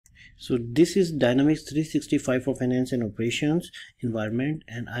So this is Dynamics 365 for Finance and Operations environment,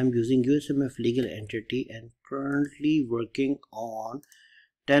 and I'm using USMF legal entity and currently working on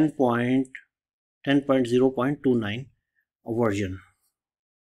 10.0.29 version.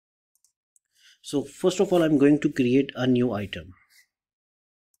 So first of all, I'm going to create a new item.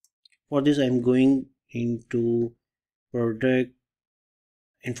 For this, I'm going into product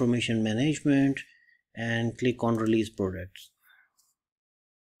information management and click on release products.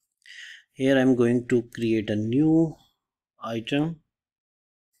 Here I'm going to create a new item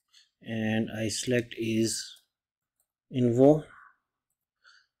and I select is Invo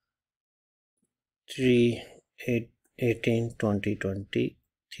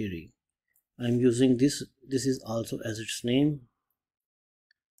 3/18/2023. I'm using this is also as its name,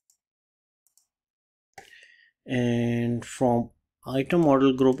 and from item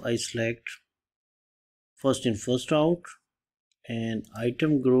model group I select first in first out, and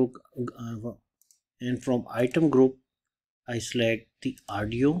item group and from item group I select the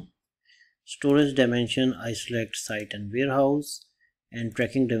audio. Storage dimension I select site and warehouse, and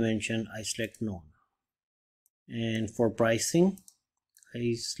tracking dimension I select none. And for pricing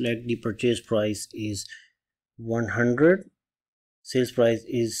I select the purchase price is 100, sales price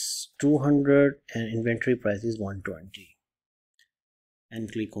is 200, and inventory price is 120,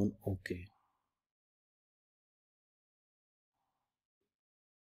 and click on OK.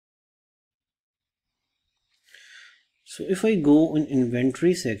 So if I go in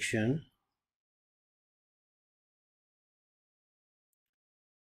inventory section,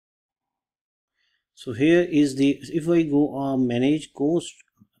 so here is the, if I go on manage cost,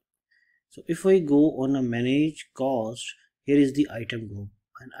 so if I go on a manage cost, here is the item group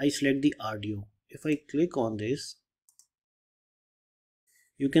and I select the audio. If I click on this,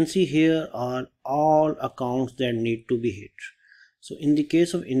 you can see here are all accounts that need to be hit. So in the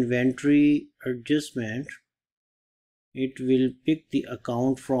case of inventory adjustment, it will pick the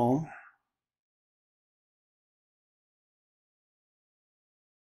account from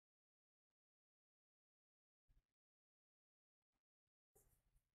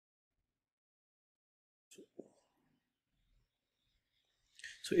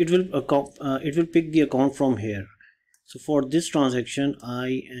it will pick the account from here. So for this transaction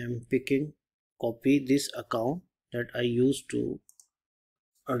I am picking copy this account that I used to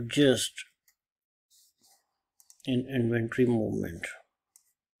adjust in inventory movement.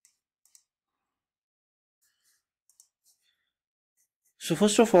 So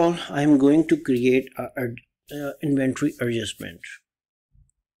first of all, I am going to create a inventory adjustment.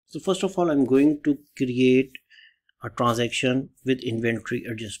 So first of all, I'm going to create a transaction with inventory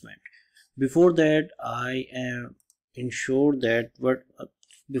adjustment. Before that, I am ensure that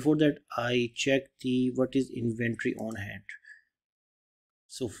before that I check the what is inventory on hand.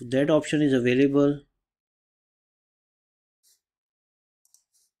 So that option is available.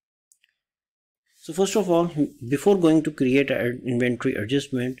 So first of all, before going to create an inventory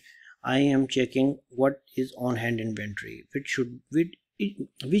adjustment, I am checking what is on hand inventory, which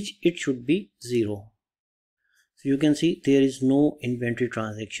it should be 0. So you can see there is no inventory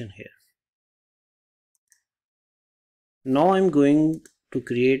transaction here. Now I'm going to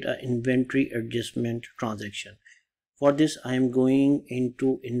create an inventory adjustment transaction. For this I am going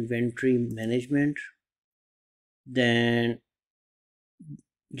into inventory management, then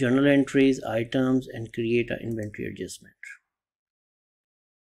journal entries, items, and create an inventory adjustment.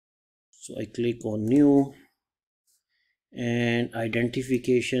 So I click on new, and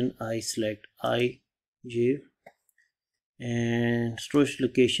identification I select IJ, and storage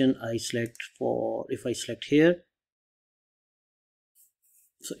location I select for, if I select here,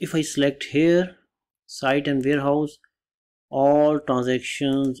 so if I select here site and warehouse, all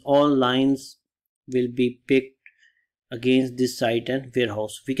transactions, all lines will be picked against this site and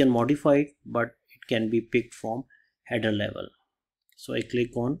warehouse. We can modify it, but it can be picked from header level. So I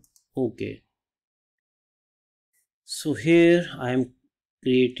click on OK. So here I am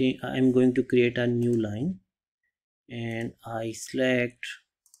going to create a new line, and I select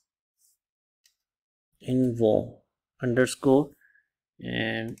invo underscore,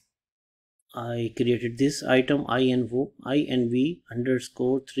 and I created this item inv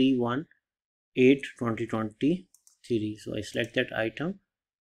underscore 3/18/2023. So I select that item.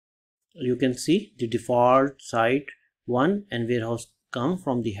 You can see the default site 1 and warehouse come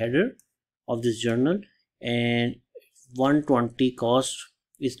from the header of this journal, and 120 cost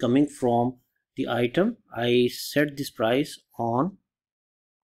is coming from the item. I set this price on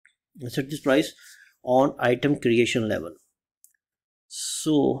item creation level.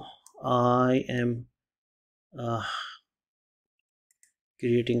 So I am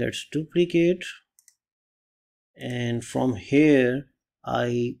creating its duplicate, and from here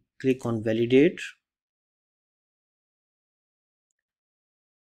I click on validate.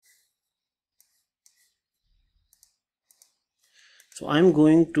 So I'm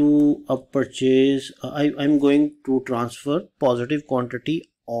going to purchase, I'm going to transfer positive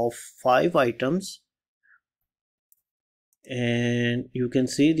quantity of 5 items, and you can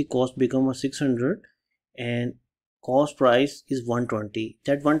see the cost become a 600 and cost price is 120.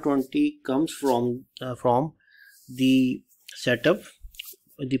 That 120 comes from the setup.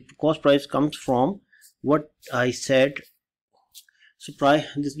 The cost price comes from what I said. So price,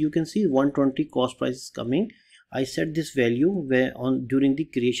 this you can see 120 cost price is coming. I set this value where on during the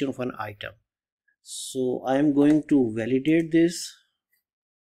creation of an item. So I am going to validate this.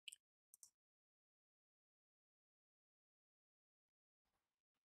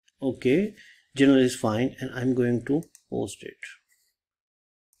 Okay, general is fine, and I'm going to post it.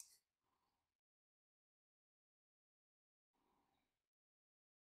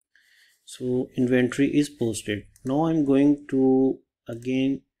 So inventory is posted. Now I'm going to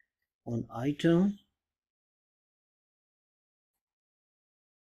again on item.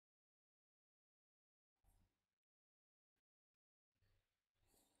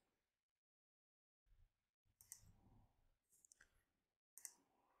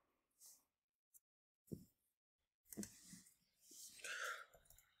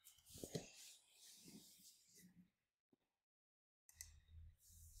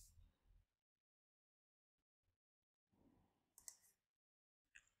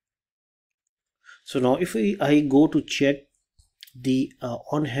 So now if I go to check the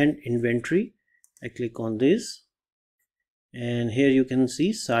on hand inventory, I click on this, and here you can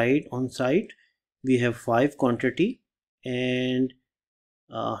see site on site we have 5 quantity, and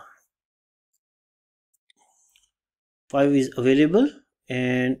 5 is available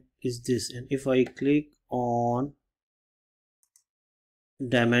and is this. And if I click on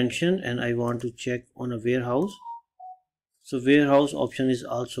dimension and I want to check on a warehouse, so warehouse option is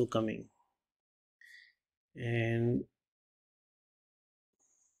also coming. And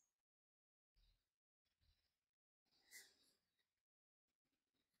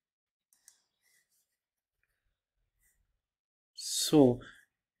so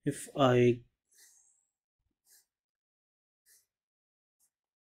if I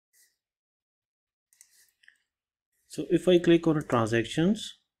click on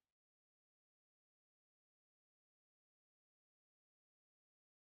transactions,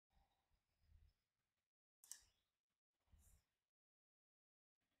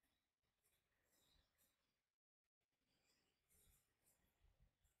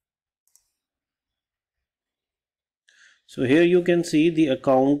 so here you can see the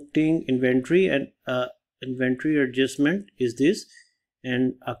accounting inventory and inventory adjustment is this,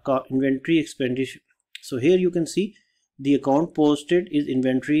 and inventory expenditure. So here you can see the account posted is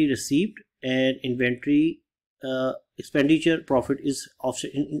inventory received, and inventory expenditure profit is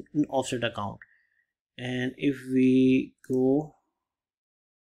offset in offset account. And if we go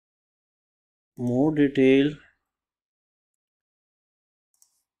more detail,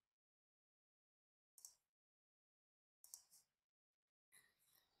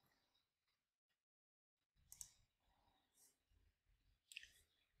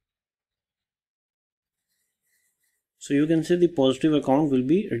 so you can see the positive account will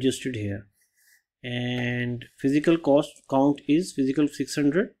be adjusted here, and physical cost count is physical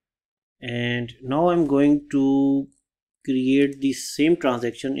 600. And now I'm going to create the same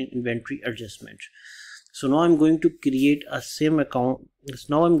transaction in inventory adjustment. So now I'm going to create a same account.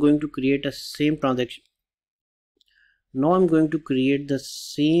 Now I'm going to create a same transaction. Now I'm going to create the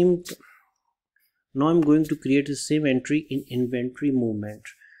same. Now I'm going to create the same entry in inventory movement.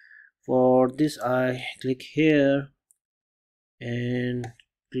 For this, I click here and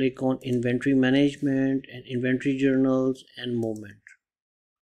click on inventory management and inventory journals and movement.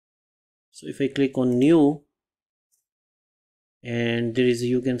 So if I click on new, and there is,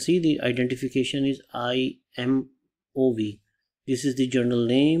 you can see the identification is IMOV. This is the journal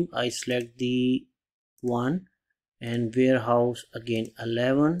name. I select the one, and warehouse again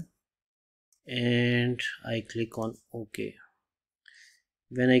 11, and I click on OK.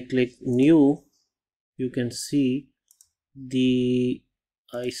 When I click new, you can see the,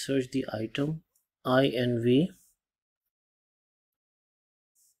 I search the item INV,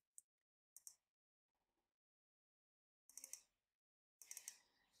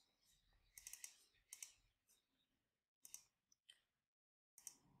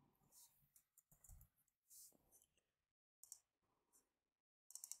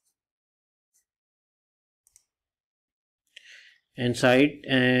 and site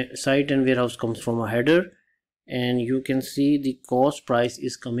and warehouse comes from a header, and you can see the cost price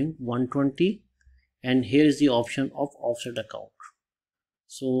is coming 120, and here is the option of offset account.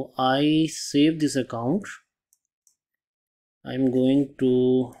 So I save this account. I'm going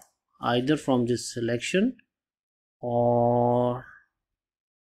to either from this selection, or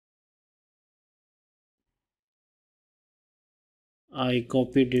I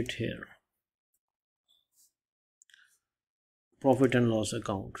copied it here, profit and loss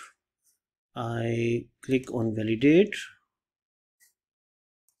account. I click on validate,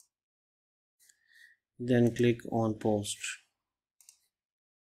 then click on post.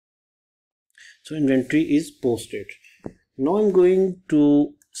 So inventory is posted. Now I'm going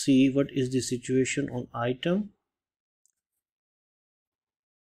to see what is the situation on item.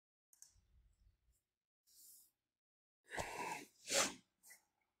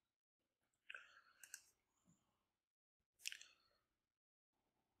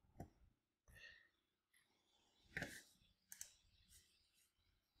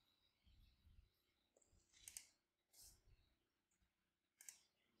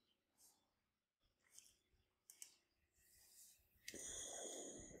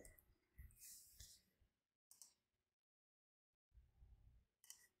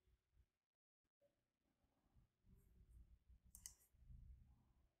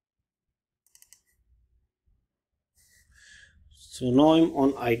 So now I'm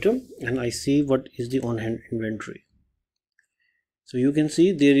on item and I see what is the on hand inventory. So you can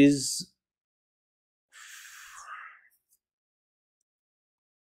see there is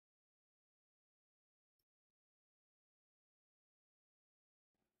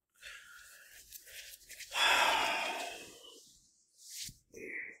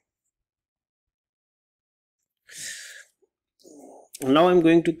now I'm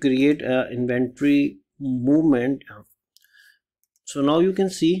going to create a inventory movement. So now you can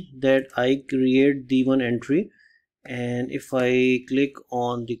see that I create the one entry, and if I click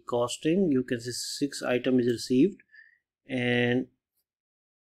on the costing, you can see 6 item is received, and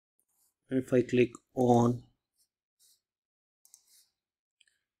if I click on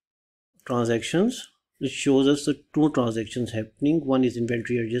transactions, it shows us the 2 transactions happening. One is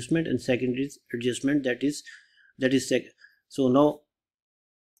inventory adjustment and second is adjustment, that is so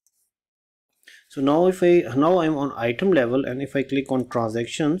now if I'm on item level, and if I click on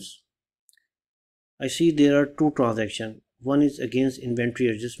transactions, I see there are 2 transactions. One is against inventory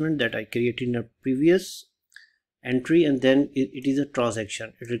adjustment that I created in a previous entry, and then it is a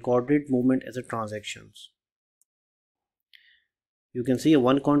transaction. It recorded movement as a transactions. You can see a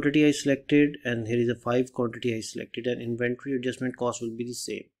 1 quantity I selected, and here is a 5 quantity I selected, and inventory adjustment cost will be the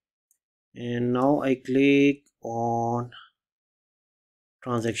same. And now I click on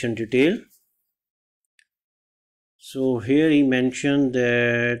transaction detail. So here he mentioned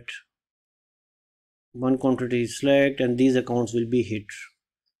that 1 quantity is select and these accounts will be hit,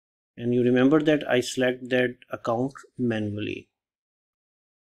 and you remember that I select that account manually.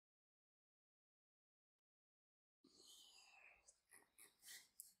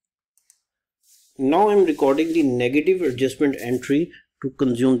 Now I'm recording the negative adjustment entry to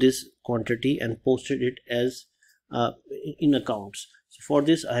consume this quantity and posted it as in accounts. So for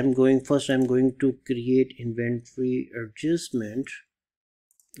this I'm going to create inventory adjustment,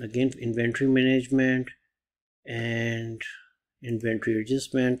 again inventory management and inventory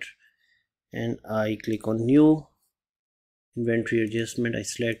adjustment, and I click on new inventory adjustment. I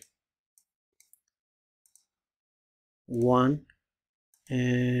select 1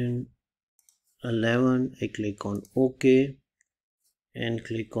 and 11. I click on OK and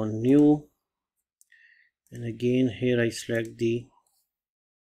click on new, and again here I select the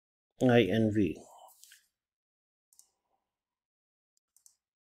INV,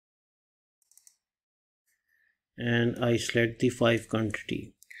 and I select the 5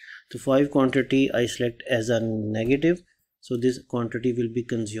 quantity. The 5 quantity I select as a negative, so this quantity will be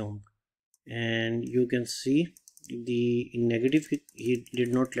consumed, and you can see the negative he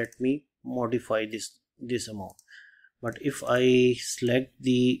did not let me modify this amount. But if I select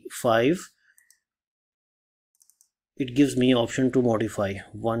the 5, it gives me option to modify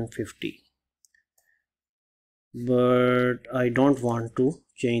 150, but I don't want to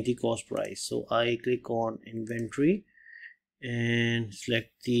change the cost price, so I click on inventory and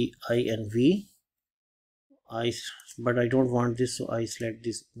select the INV. But I don't want this, so I select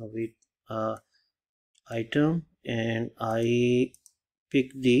this innovate item, and I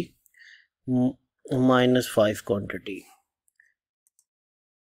pick the -5 quantity.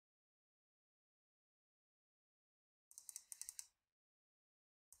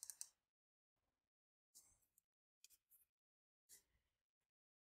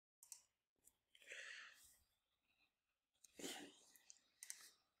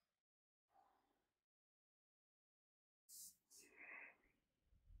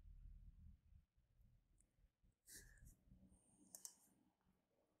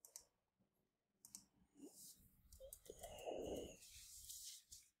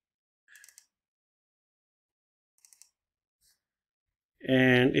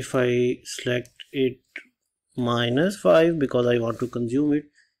 and if I select it -5 because I want to consume it,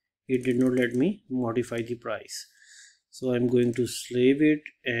 it did not let me modify the price. So I'm going to save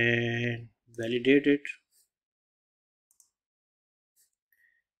it and validate it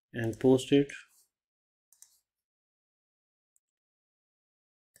and post it.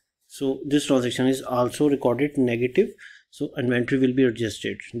 So this transaction is also recorded negative, so inventory will be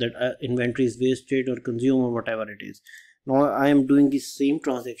adjusted, that inventory is wasted or consumed or whatever it is. Now I am doing the same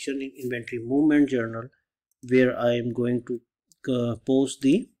transaction in inventory movement journal, where I am going to post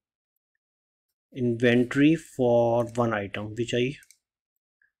the inventory for one item which I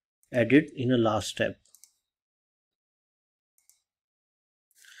added in a last step.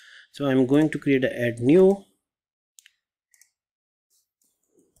 So I'm going to create a add new,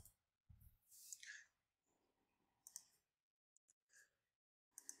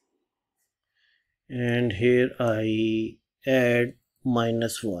 and here I add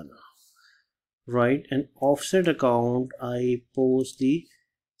 -1, right? And offset account, I post the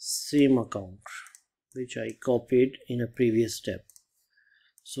same account which I copied in a previous step.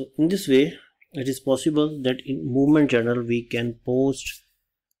 So in this way it is possible that in movement journal we can post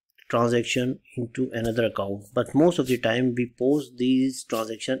transaction into another account, but most of the time we post these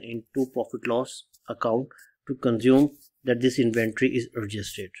transaction into profit loss account to consume that this inventory is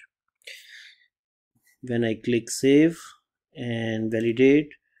adjusted. When I click save and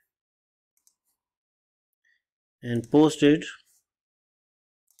validate and post it,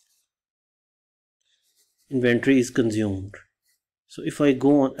 inventory is consumed. So if I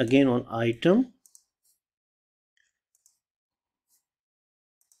go on again on item,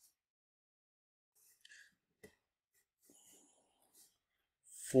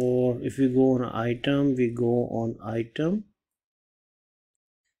 if we go on item, we go on item,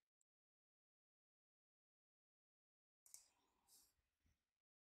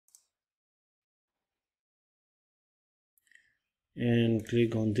 and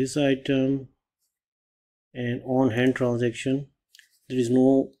click on this item and on hand transaction. There is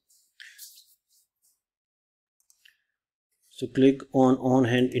no, so click on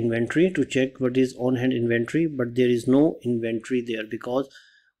hand inventory to check what is on hand inventory, but there is no inventory there because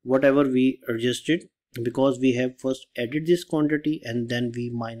whatever we adjusted, because we have first added this quantity and then we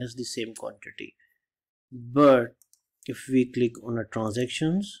minus the same quantity. But if we click on a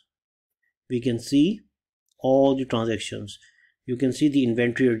transactions, we can see all the transactions. You can see the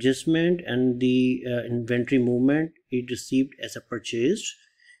inventory adjustment and the inventory movement it received as a purchased,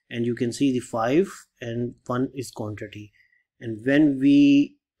 and you can see the 5 and 1 is quantity, and when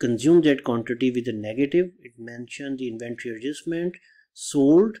we consume that quantity with a negative, it mentioned the inventory adjustment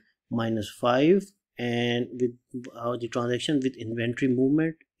sold -5, and with the transaction with inventory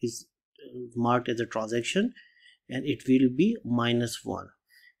movement is marked as a transaction and it will be -1.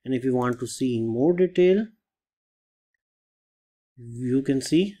 And if you want to see in more detail, you can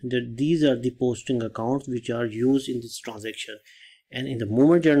see that these are the posting accounts which are used in this transaction, and in the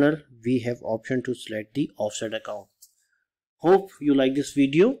movement journal we have option to select the offset account. Hope you like this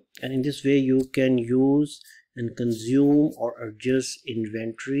video, and in this way you can use and consume or adjust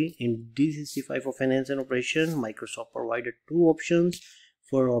inventory in D365 for Finance and Operations. Microsoft provided two options.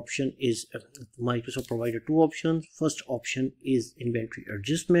 Microsoft provided two options. First option is inventory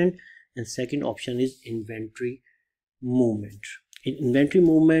adjustment and second option is inventory movement. In inventory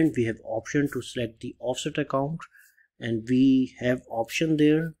movement we have option to select the offset account, and we have option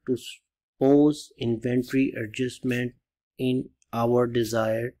there to pose inventory adjustment in our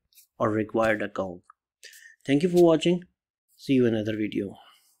desired or required account. Thank you for watching. See you in another video.